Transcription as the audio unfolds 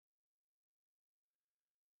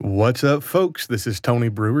What's up, folks? This is Tony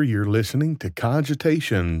Brewer. You're listening to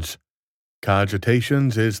Cogitations.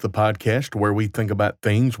 Cogitations is the podcast where we think about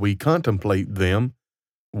things, we contemplate them,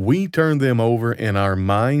 we turn them over in our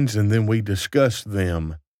minds, and then we discuss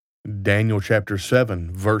them. Daniel chapter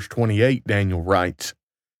 7, verse 28, Daniel writes,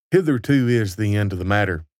 "Hitherto is the end of the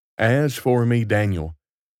matter. As for me, Daniel,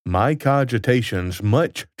 my cogitations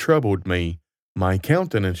much troubled me, my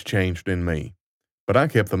countenance changed in me. But I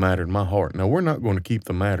kept the matter in my heart." Now, we're not going to keep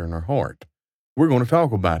the matter in our heart. We're going to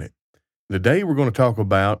talk about it. Today, we're going to talk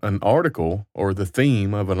about an article, or the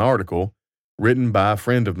theme of an article, written by a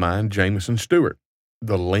friend of mine, Jameson Stewart.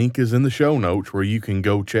 The link is in the show notes where you can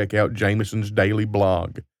go check out Jameson's daily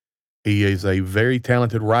blog. He is a very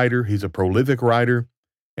talented writer. He's a prolific writer,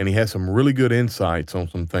 and he has some really good insights on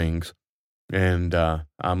some things. And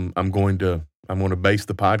I'm going to base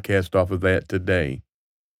the podcast off of that today.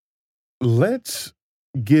 Let's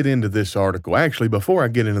get into this article. Actually, before I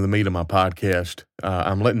get into the meat of my podcast,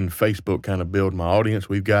 I'm letting Facebook kind of build my audience.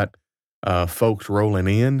 We've got folks rolling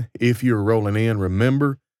in. If you're rolling in,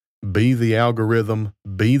 remember, be the algorithm,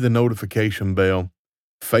 be the notification bell.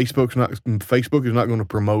 Facebook is not going to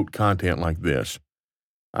promote content like this.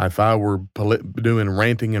 If I were doing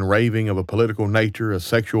ranting and raving of a political nature, a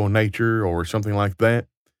sexual nature, or something like that,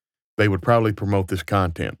 they would probably promote this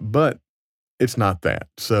content. But it's not that.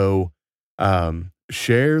 So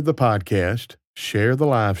share the podcast, share the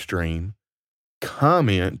live stream,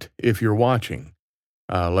 comment if you're watching.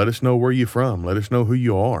 Let us know where you're from. Let us know who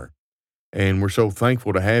you are. And we're so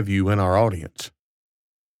thankful to have you in our audience.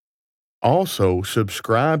 Also,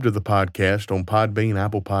 subscribe to the podcast on Podbean,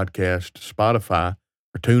 Apple Podcast, Spotify,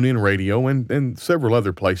 or TuneIn Radio, and several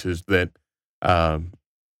other places that are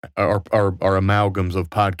amalgams of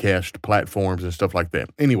podcast platforms and stuff like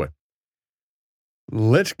that. Anyway,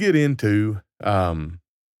 let's get into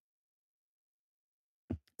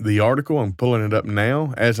the article. I'm pulling it up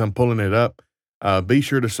now. As I'm pulling it up, be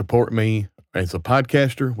sure to support me as a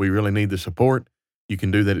podcaster. We really need the support. You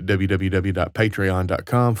can do that at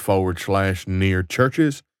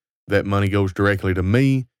www.patreon.com/nearchurches. That money goes directly to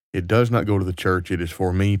me. It does not go to the church. It is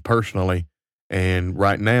for me personally. And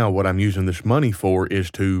right now, what I'm using this money for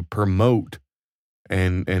is to promote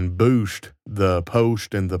and boost the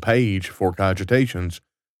post and the page for Cogitations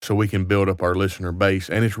so we can build up our listener base.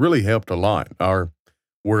 And it's really helped a lot.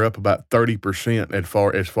 We're up about 30% as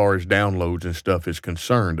far as downloads and stuff is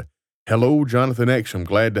concerned. Hello, Jonathan X. I'm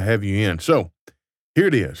glad to have you in. So here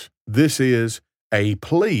it is. This is a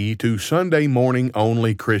plea to Sunday morning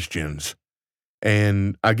only Christians.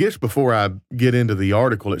 And I guess before I get into the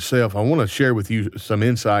article itself, I want to share with you some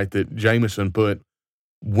insight that Jameson put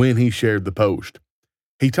when he shared the post.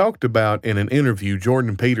 He talked about in an interview,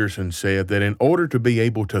 Jordan Peterson said that in order to be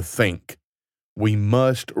able to think, we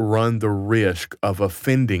must run the risk of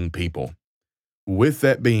offending people. With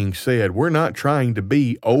that being said, we're not trying to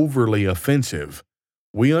be overly offensive.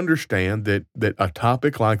 We understand that a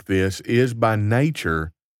topic like this is by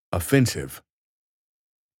nature offensive.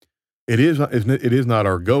 It is not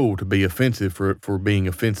our goal to be offensive for being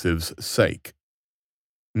offensive's sake.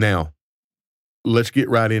 Now, let's get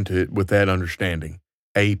right into it with that understanding.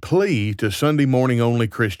 A plea to Sunday morning only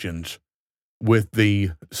Christians with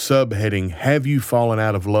the subheading, "Have you fallen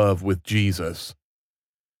out of love with Jesus?"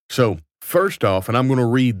 So, first off, and I'm going to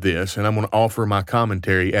read this and I'm going to offer my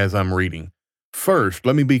commentary as I'm reading. First,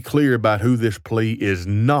 let me be clear about who this plea is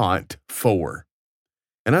not for.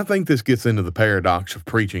 And I think this gets into the paradox of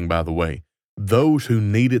preaching, by the way. Those who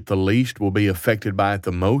need it the least will be affected by it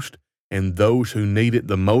the most, and those who need it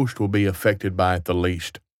the most will be affected by it the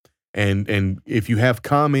least. And if you have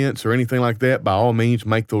comments or anything like that, by all means,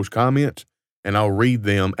 make those comments, and I'll read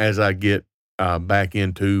them as I get back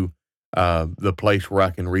into the place where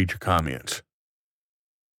I can read your comments.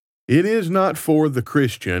 It is not for the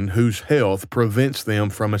Christian whose health prevents them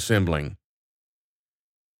from assembling.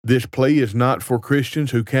 This plea is not for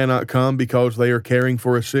Christians who cannot come because they are caring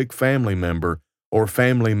for a sick family member or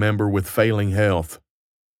family member with failing health.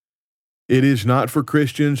 It is not for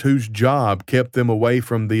Christians whose job kept them away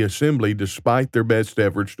from the assembly despite their best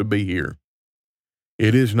efforts to be here.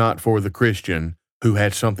 It is not for the Christian who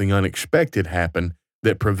had something unexpected happen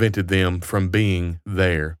that prevented them from being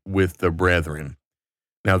there with the brethren.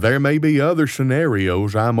 Now, there may be other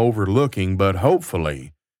scenarios I'm overlooking, but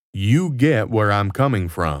hopefully you get where I'm coming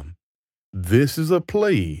from. This is a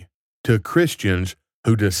plea to Christians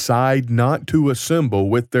who decide not to assemble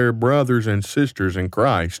with their brothers and sisters in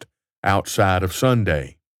Christ outside of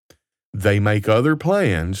Sunday. They make other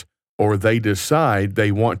plans, or they decide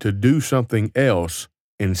they want to do something else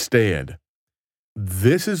instead.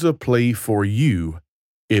 This is a plea for you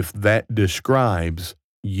if that describes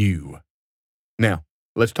you. Now,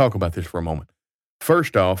 let's talk about this for a moment.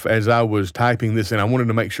 First off, as I was typing this in, I wanted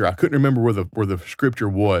to make sure I couldn't remember where the scripture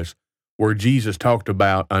was, where Jesus talked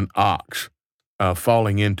about an ox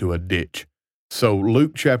falling into a ditch. So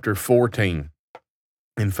Luke chapter 14.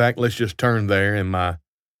 In fact, let's just turn there in my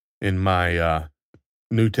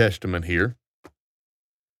New Testament here.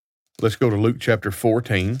 Let's go to Luke chapter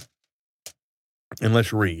 14, and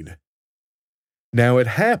let's read. Now it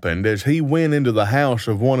happened, as he went into the house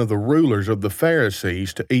of one of the rulers of the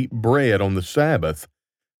Pharisees to eat bread on the Sabbath,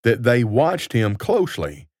 that they watched him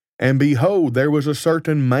closely. And behold, there was a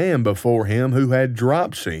certain man before him who had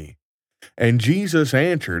dropsy. And Jesus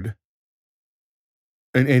answered,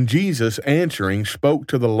 and Jesus answering spoke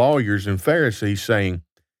to the lawyers and Pharisees, saying,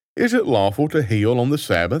 Is it lawful to heal on the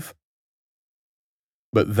Sabbath?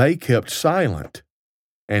 But they kept silent.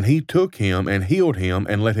 And he took him and healed him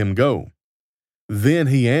and let him go. Then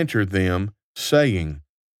he answered them, saying,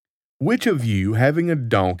 Which of you, having a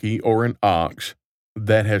donkey or an ox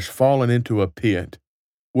that has fallen into a pit,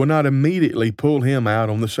 will not immediately pull him out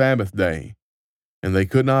on the Sabbath day? And they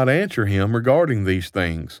could not answer him regarding these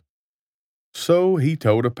things. So he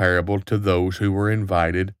told a parable to those who were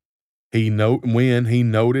invited. When he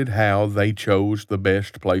noted how they chose the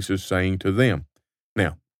best places, saying to them.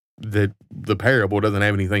 Now, the parable doesn't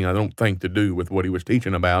have anything, I don't think, to do with what he was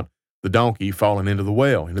teaching about the donkey falling into the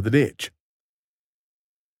well, into the ditch.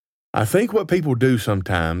 I think what people do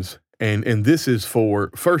sometimes, and this is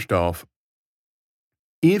for, first off,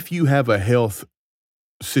 if you have a health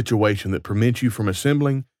situation that prevents you from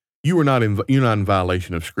assembling, you're not in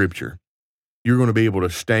violation of Scripture. You're going to be able to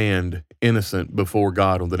stand innocent before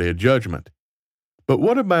God on the day of judgment. But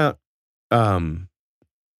what about, and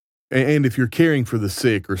if you're caring for the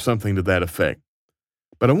sick or something to that effect?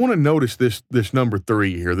 But I want to notice this number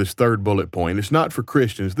 3 here, this third bullet point. It's not for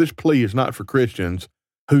Christians. This plea is not for Christians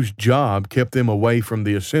whose job kept them away from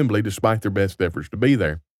the assembly despite their best efforts to be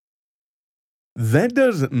there. That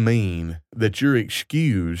doesn't mean that you're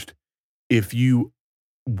excused if you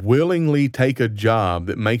willingly take a job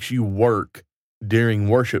that makes you work during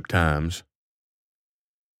worship times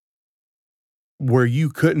where you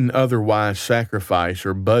couldn't otherwise sacrifice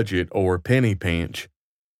or budget or penny pinch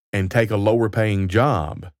and take a lower paying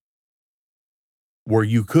job where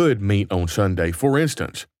you could meet on Sunday. For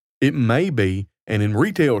instance, it may be, and in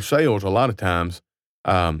retail sales, a lot of times,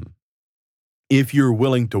 if you're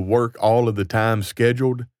willing to work all of the time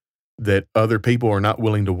scheduled that other people are not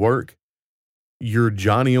willing to work, you're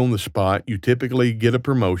Johnny on the spot. You typically get a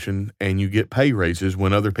promotion and you get pay raises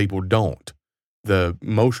when other people don't. The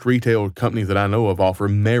most retail companies that I know of offer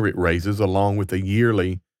merit raises along with a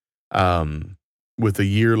yearly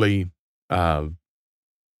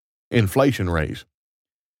inflation raise.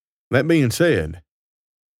 That being said,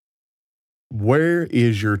 where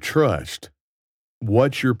is your trust?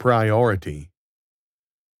 What's your priority?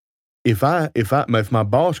 If my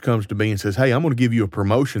boss comes to me and says, "Hey, I'm going to give you a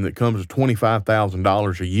promotion that comes with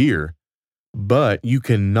 $25,000 a year, but you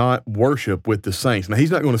cannot worship with the saints." Now, he's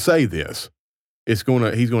not going to say this. He's going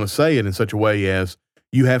to say it in such a way as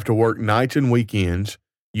you have to work nights and weekends.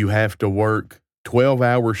 You have to work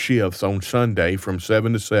 12-hour shifts on Sunday from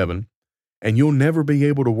 7 to 7, and you'll never be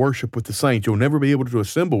able to worship with the saints. You'll never be able to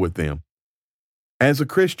assemble with them. As a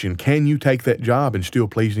Christian, can you take that job and still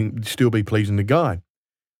be pleasing to God?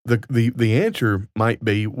 The answer might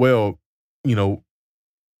be, well,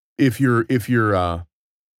 if your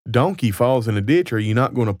donkey falls in a ditch, are you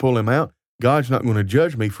not going to pull him out? God's not going to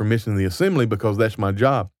judge me for missing the assembly because that's my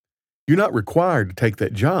job. You're not required to take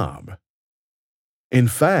that job. In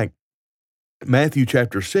fact, Matthew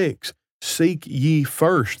chapter 6, seek ye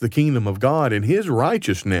first the kingdom of God and his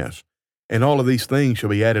righteousness, and all of these things shall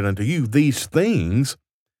be added unto you. These things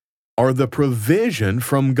are the provision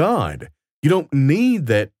from God. You don't need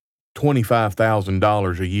that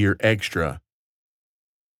 $25,000 a year extra.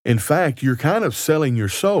 In fact, you're kind of selling your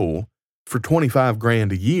soul for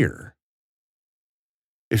 $25,000 a year.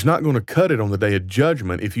 It's not going to cut it on the day of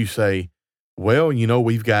judgment if you say, well,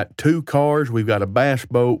 we've got 2 cars, we've got a bass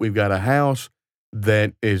boat, we've got a house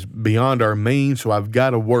that is beyond our means, so I've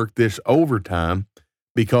got to work this overtime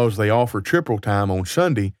because they offer triple time on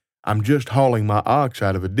Sunday. I'm just hauling my ox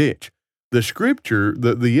out of a ditch. The scripture,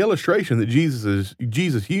 the illustration that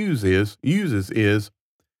Jesus uses is,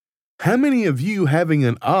 how many of you having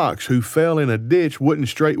an ox who fell in a ditch wouldn't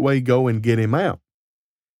straightway go and get him out?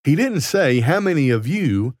 He didn't say how many of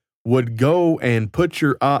you would go and put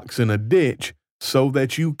your ox in a ditch so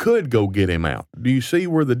that you could go get him out. Do you see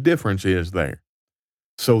where the difference is there?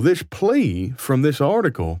 So this plea from this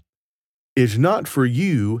article is not for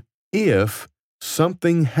you if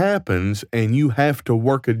something happens and you have to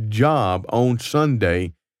work a job on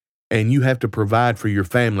Sunday and you have to provide for your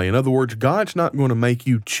family. In other words, God's not going to make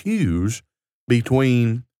you choose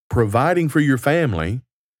between providing for your family,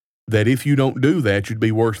 that if you don't do that, you'd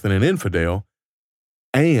be worse than an infidel,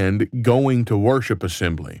 and going to worship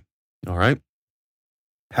assembly. All right?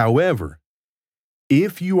 However,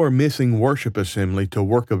 if you are missing worship assembly to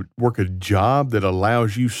work a job that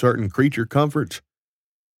allows you certain creature comforts,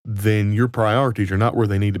 then your priorities are not where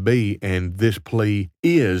they need to be, and this plea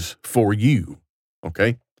is for you.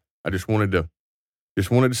 Okay? I just wanted to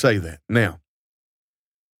say that. Now,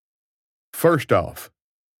 first off,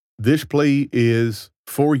 this plea is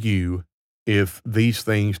for you if these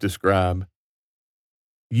things describe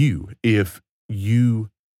you. If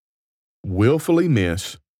you willfully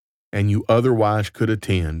miss and you otherwise could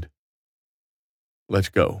attend, let's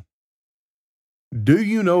go. Do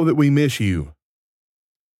you know that we miss you?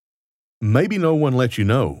 Maybe no one let you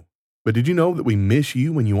know, but did you know that we miss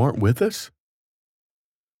you when you aren't with us?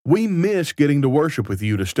 We miss getting to worship with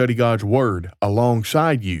you, to study God's Word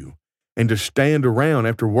alongside you, and to stand around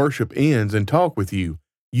after worship ends and talk with you.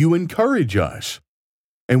 You encourage us,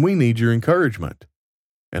 and we need your encouragement.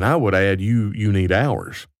 And I would add, you need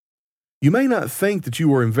ours. You may not think that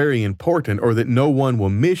you are very important or that no one will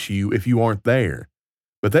miss you if you aren't there,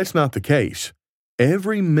 but that's not the case.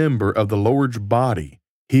 Every member of the Lord's body,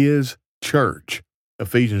 His church,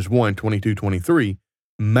 Ephesians 1, 22-23,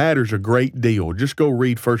 matters a great deal. Just go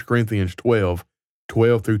read 1 Corinthians 12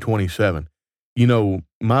 through 27. You know,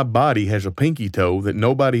 my body has a pinky toe that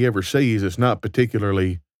nobody ever sees. It's not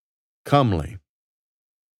particularly comely.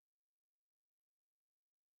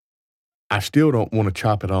 I still don't want to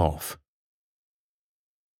chop it off.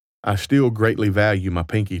 I still greatly value my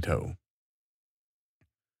pinky toe.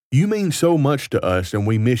 You mean so much to us, and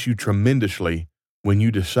we miss you tremendously when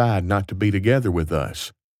you decide not to be together with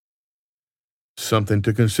us. Something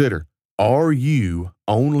to consider. Are you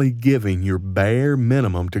only giving your bare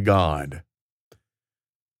minimum to God?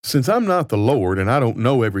 Since I'm not the Lord and I don't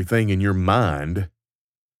know everything in your mind,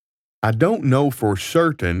 I don't know for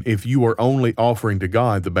certain if you are only offering to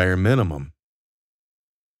God the bare minimum.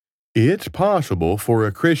 It's possible for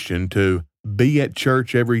a Christian to be at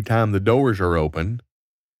church every time the doors are open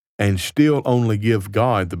and still only give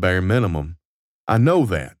God the bare minimum. I know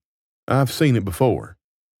that. I've seen it before.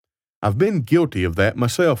 I've been guilty of that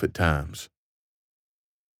myself at times.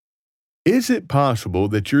 Is it possible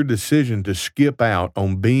that your decision to skip out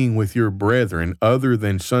on being with your brethren other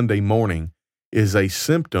than Sunday morning is a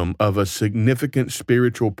symptom of a significant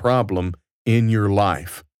spiritual problem in your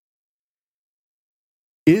life?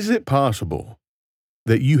 Is it possible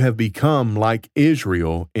that you have become like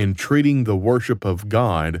Israel in treating the worship of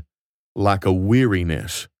God like a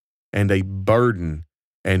weariness and a burden,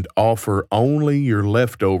 and offer only your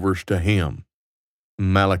leftovers to Him?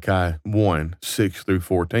 Malachi 1, 6 through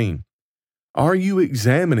 14. Are you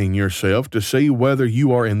examining yourself to see whether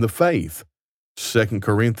you are in the faith? 2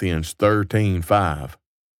 Corinthians 13, 5.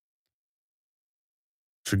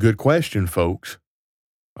 It's a good question, folks.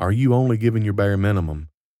 Are you only giving your bare minimum?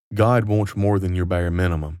 God wants more than your bare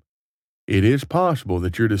minimum. It is possible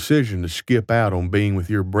that your decision to skip out on being with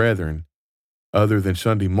your brethren other than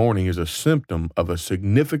Sunday morning is a symptom of a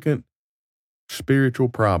significant spiritual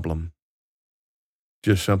problem.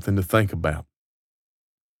 Just something to think about.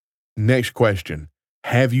 Next question.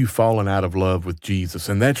 Have you fallen out of love with Jesus?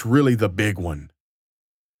 And that's really the big one.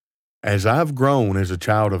 As I've grown as a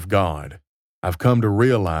child of God, I've come to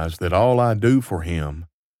realize that all I do for Him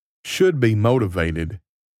should be motivated,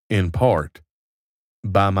 in part,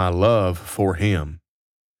 by my love for Him.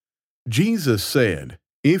 Jesus said,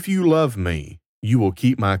 "If you love me, you will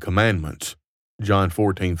keep my commandments." John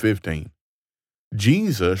 14:15.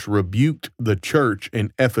 Jesus rebuked the church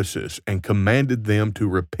in Ephesus and commanded them to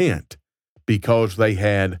repent because they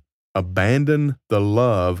had abandoned the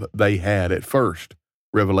love they had at first.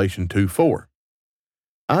 Revelation 2:4.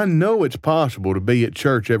 I know it's possible to be at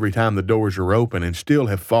church every time the doors are open and still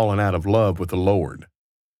have fallen out of love with the Lord.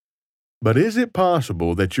 But is it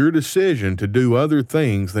possible that your decision to do other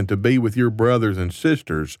things than to be with your brothers and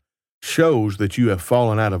sisters shows that you have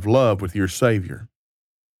fallen out of love with your Savior?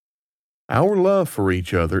 Our love for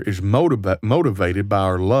each other is motivated by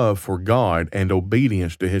our love for God and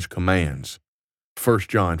obedience to His commands. 1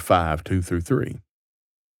 John 5, 2 through 3.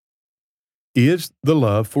 Is the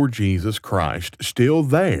love for Jesus Christ still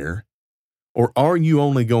there, or are you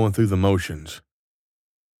only going through the motions?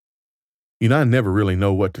 You know, I never really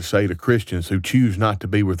know what to say to Christians who choose not to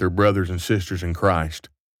be with their brothers and sisters in Christ.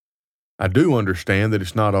 I do understand that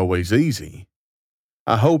it's not always easy,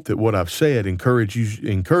 I hope that what I've said encourages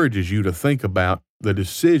you to think about the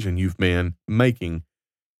decision you've been making.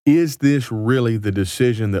 Is this really the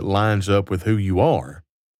decision that lines up with who you are?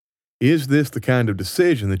 Is this the kind of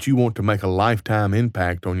decision that you want to make a lifetime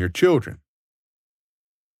impact on your children?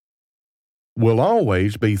 We'll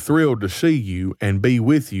always be thrilled to see you and be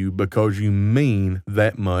with you because you mean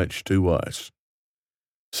that much to us.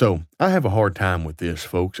 So I have a hard time with this,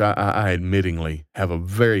 folks. I admittingly have a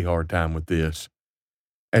very hard time with this.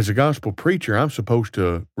 As a gospel preacher, I'm supposed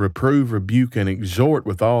to reprove, rebuke, and exhort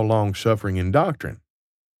with all long suffering and doctrine.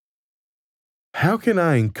 How can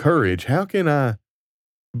I encourage? How can I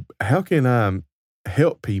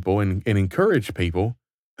help people and encourage people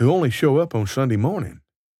who only show up on Sunday morning?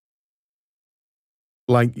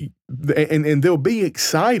 Like, and they'll be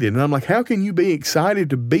excited. And I'm like, how can you be excited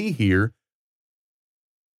to be here?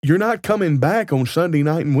 You're not coming back on Sunday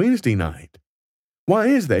night and Wednesday night. Why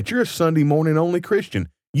is that? You're a Sunday morning only Christian.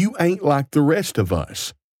 You ain't like the rest of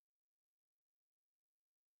us.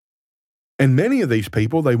 And many of these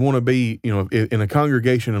people, they want to be, in a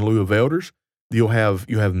congregation in lieu of elders. You have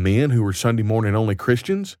men who are Sunday morning only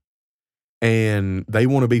Christians, and they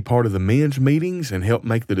want to be part of the men's meetings and help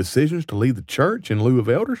make the decisions to lead the church in lieu of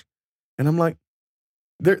elders. And I'm like,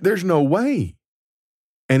 there's no way.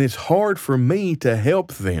 And it's hard for me to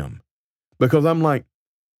help them because I'm like,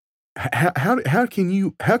 how can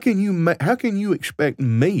you expect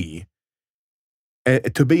me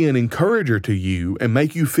to be an encourager to you and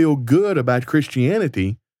make you feel good about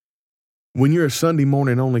Christianity when you're a Sunday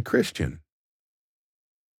morning only Christian?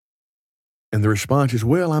 And the response is,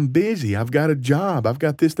 well, I'm busy. I've got a job. I've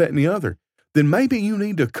got this, that, and the other. Then maybe you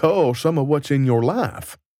need to cull some of what's in your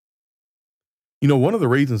life. One of the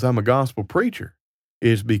reasons I'm a gospel preacher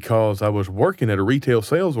is because I was working at a retail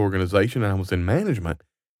sales organization and I was in management.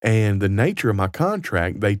 And the nature of my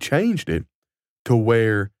contract, they changed it to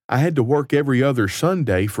where I had to work every other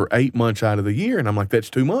Sunday for 8 months out of the year. And I'm like, that's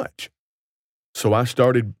too much. So I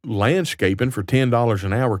started landscaping for $10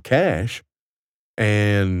 an hour cash.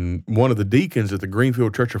 And one of the deacons at the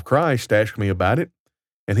Greenfield Church of Christ asked me about it.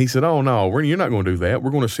 And he said, oh, no, you're not going to do that. We're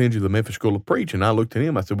going to send you to the Memphis School of Preaching. I looked at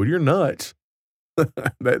him. I said, well, you're nuts.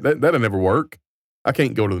 That'll never work. I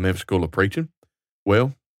can't go to the Memphis School of Preaching.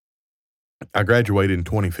 Well, I graduated in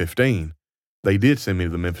 2015. They did send me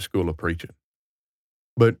to the Memphis School of Preaching.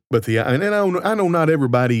 But I know not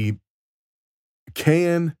everybody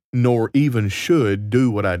can nor even should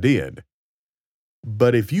do what I did.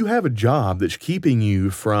 But if you have a job that's keeping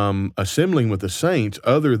you from assembling with the saints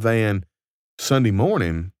other than Sunday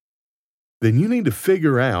morning, then you need to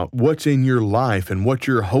figure out what's in your life and what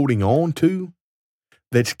you're holding on to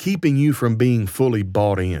that's keeping you from being fully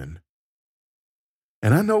bought in.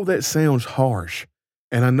 And I know that sounds harsh.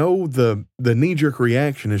 And I know the knee-jerk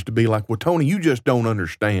reaction is to be like, well, Tony, you just don't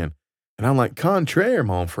understand. And I'm like, contraire,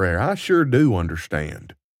 mon frere, I sure do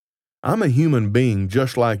understand. I'm a human being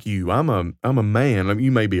just like you. I'm a man.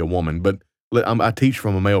 You may be a woman, but I teach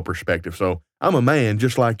from a male perspective. So I'm a man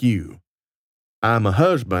just like you. I'm a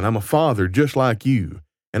husband. I'm a father just like you.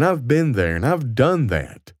 And I've been there and I've done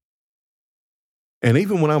that. And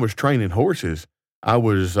even when I was training horses, I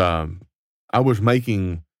was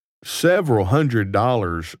making several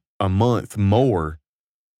 $100s a month more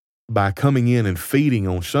by coming in and feeding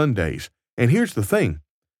on Sundays. And here's the thing.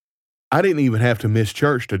 I didn't even have to miss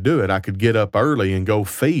church to do it. I could get up early and go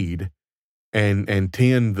feed and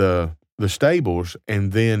tend the stables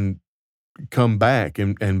and then come back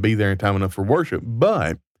and be there in time enough for worship.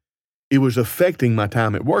 But it was affecting my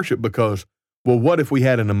time at worship because, well, what if we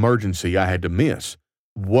had an emergency I had to miss?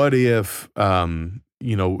 What if,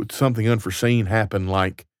 something unforeseen happened,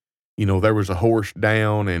 like, there was a horse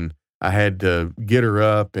down and I had to get her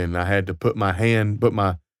up and I had to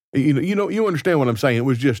you understand what I'm saying? It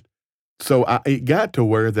was just, so it got to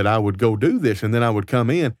where that I would go do this and then I would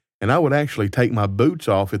come in and I would actually take my boots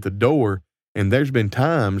off at the door. And there's been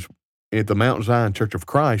times at the Mount Zion Church of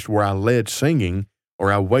Christ where I led singing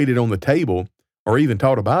or I waited on the table or even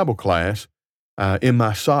taught a Bible class in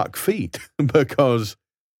my sock feet because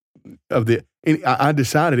of I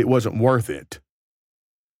decided it wasn't worth it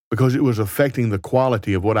because it was affecting the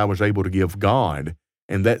quality of what I was able to give God.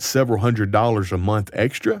 And that several $100s a month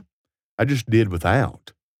extra, I just did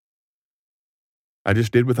without.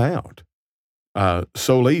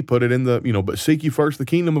 Soli put it in but seek ye first the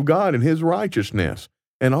kingdom of God and his righteousness,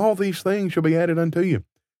 and all these things shall be added unto you.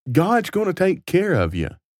 God's going to take care of you.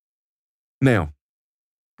 Now,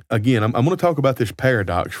 again, I'm going to talk about this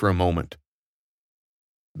paradox for a moment.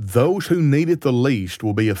 Those who need it the least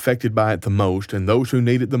will be affected by it the most, and those who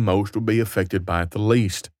need it the most will be affected by it the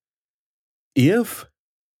least. If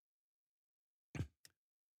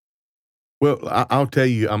Well, I'll tell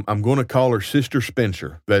you, I'm going to call her Sister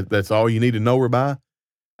Spencer. That's all you need to know her by.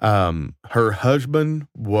 Her husband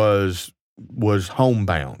was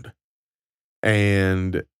homebound,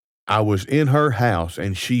 and I was in her house,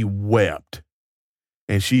 and she wept,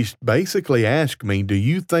 and she's basically asked me, "Do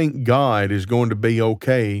you think God is going to be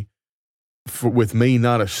okay with me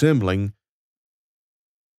not assembling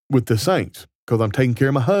with the saints because I'm taking care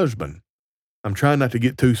of my husband?" I'm trying not to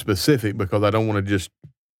get too specific because I don't want to just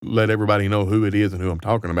let everybody know who it is and who I'm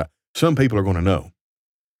talking about. Some people are going to know.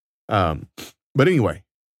 But anyway,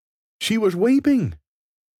 she was weeping.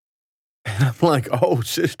 And I'm like, oh,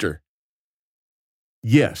 sister,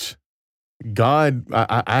 yes, God,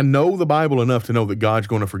 I know the Bible enough to know that God's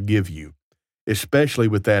going to forgive you, especially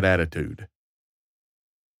with that attitude.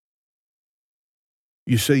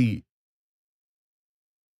 You see,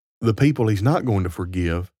 the people he's not going to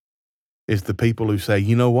forgive is the people who say,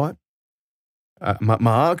 you know what? My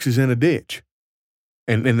ox is in a ditch.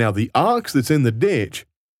 And now the ox that's in the ditch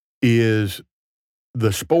is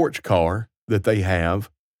the sports car that they have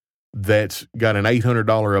that's got an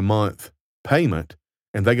 $800 a month payment,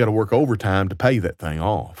 and they got to work overtime to pay that thing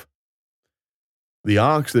off. The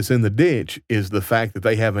ox that's in the ditch is the fact that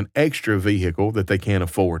they have an extra vehicle that they can't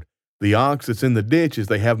afford. The ox that's in the ditch is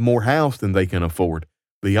they have more house than they can afford.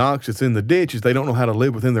 The ox that's in the ditch is they don't know how to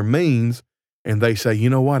live within their means, and they say, you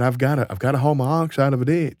know what, I've got to haul my ox out of a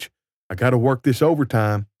ditch. I got to work this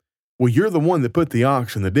overtime. Well, you're the one that put the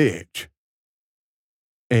ox in the ditch.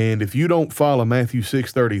 And if you don't follow Matthew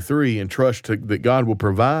 6:33 and trust that God will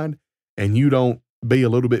provide, and you don't be a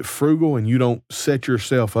little bit frugal and you don't set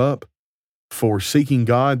yourself up for seeking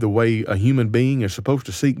God the way a human being is supposed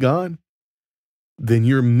to seek God, then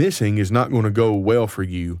your missing is not going to go well for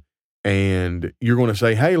you. And you're going to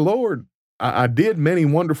say, hey, Lord, I did many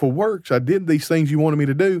wonderful works. I did these things you wanted me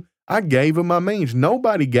to do. I gave them my means.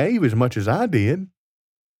 Nobody gave as much as I did.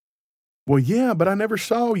 Well, yeah, but I never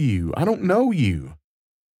saw you. I don't know you.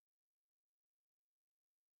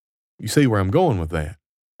 You see where I'm going with that?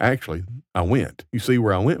 Actually, I went. You see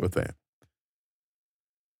where I went with that?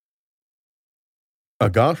 A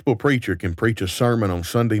gospel preacher can preach a sermon on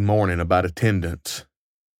Sunday morning about attendance,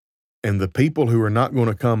 and the people who are not going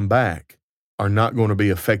to come back are not going to be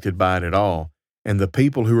affected by it at all. And the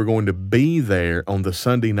people who are going to be there on the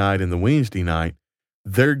Sunday night and the Wednesday night,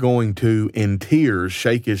 they're going to, in tears,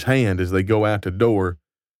 shake his hand as they go out the door,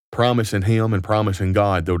 promising him and promising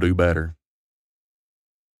God they'll do better.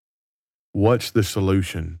 What's the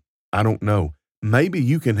solution? I don't know. Maybe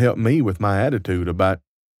you can help me with my attitude about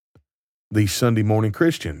these Sunday morning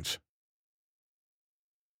Christians.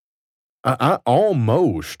 I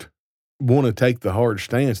almost want to take the hard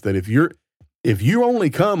stance that if you only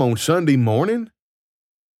come on Sunday morning,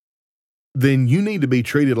 then you need to be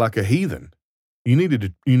treated like a heathen. You need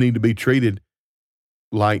to be treated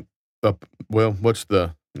like now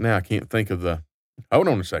I can't think of hold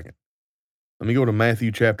on a second. Let me go to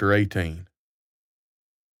Matthew chapter 18,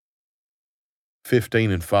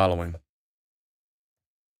 15 and following.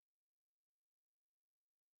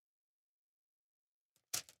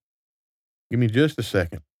 Give me just a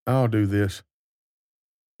second. I'll do this.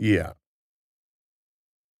 Yeah.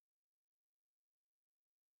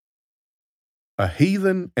 A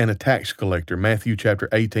heathen and a tax collector, Matthew chapter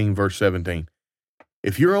 18, verse 17.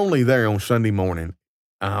 If you're only there on Sunday morning,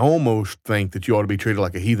 I almost think that you ought to be treated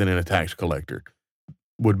like a heathen and a tax collector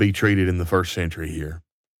would be treated in the first century here.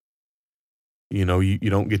 You know, you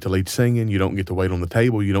don't get to lead singing. You don't get to wait on the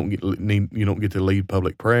table. You don't get to lead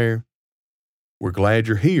public prayer. We're glad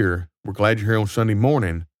you're here. We're glad you're here on Sunday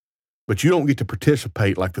morning, but you don't get to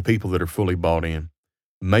participate like the people that are fully bought in.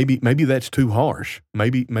 Maybe that's too harsh.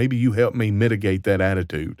 Maybe you help me mitigate that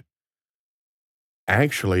attitude.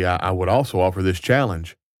 Actually, I would also offer this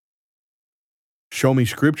challenge. Show me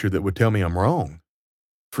scripture that would tell me I'm wrong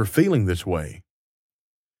for feeling this way.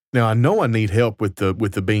 Now, I know I need help with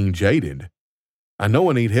the being jaded. I know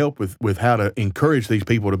I need help with how to encourage these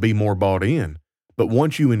people to be more bought in. But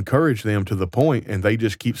once you encourage them to the point and they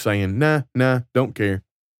just keep saying, nah, don't care.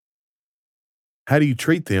 How do you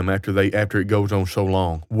treat them after it goes on so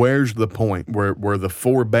long? Where's the point where the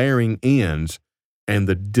forbearing ends and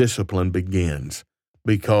the discipline begins?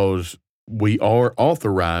 Because we are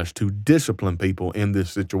authorized to discipline people in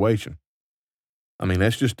this situation. I mean,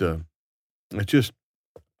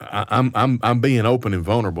 I'm being open and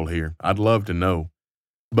vulnerable here. I'd love to know.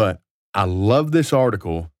 But I love this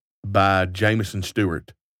article by Jameson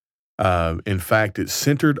Stewart. In fact, it's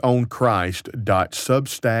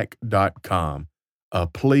centeredonchrist.substack.com. A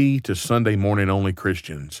plea to Sunday morning only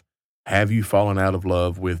Christians. Have you fallen out of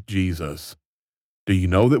love with Jesus? Do you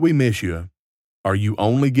know that we miss you? Are you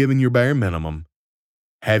only giving your bare minimum?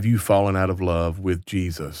 Have you fallen out of love with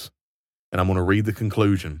Jesus? And I'm going to read the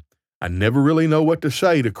conclusion. I never really know what to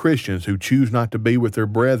say to Christians who choose not to be with their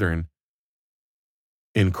brethren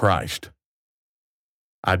in Christ.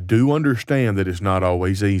 I do understand that it's not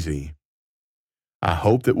always easy. I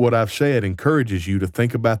hope that what I've said encourages you to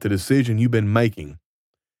think about the decision you've been making.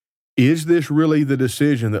 Is this really the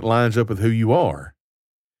decision that lines up with who you are?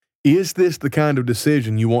 Is this the kind of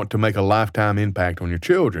decision you want to make a lifetime impact on your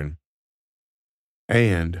children?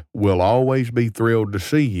 And we'll always be thrilled to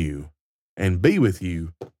see you and be with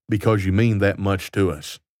you because you mean that much to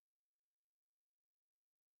us.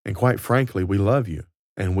 And quite frankly, we love you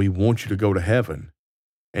and we want you to go to heaven.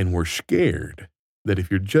 And we're scared that if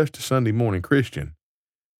you're just a Sunday morning Christian,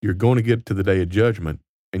 you're going to get to the day of judgment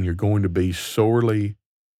and you're going to be sorely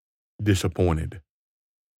disappointed.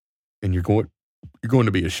 And you're going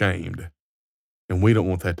to be ashamed. And we don't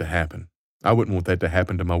want that to happen. I wouldn't want that to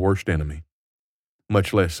happen to my worst enemy,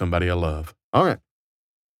 much less somebody I love. All right.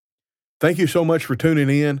 Thank you so much for tuning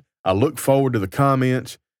in. I look forward to the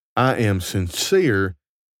comments. I am sincere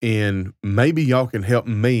in maybe y'all can help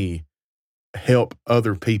me help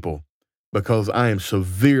other people because I am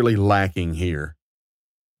severely lacking here.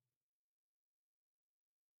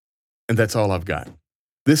 And that's all I've got.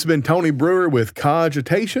 This has been Tony Brewer with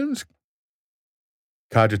Cogitations.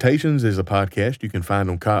 Cogitations is a podcast you can find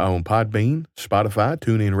on Podbean, Spotify,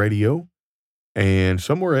 TuneIn Radio, and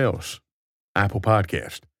somewhere else, Apple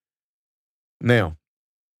Podcast. Now,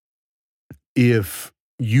 if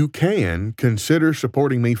you can, consider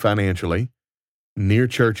supporting me financially, Near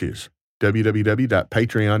Churches,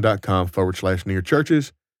 www.patreon.com/Near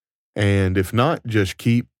Churches. And if not, just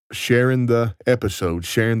keep sharing the episode,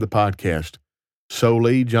 sharing the podcast. So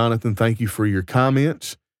Lee, Jonathan, thank you for your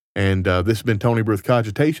comments. And this has been Tony Brewer with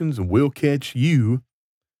Cogitations, and we'll catch you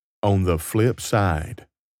on the flip side.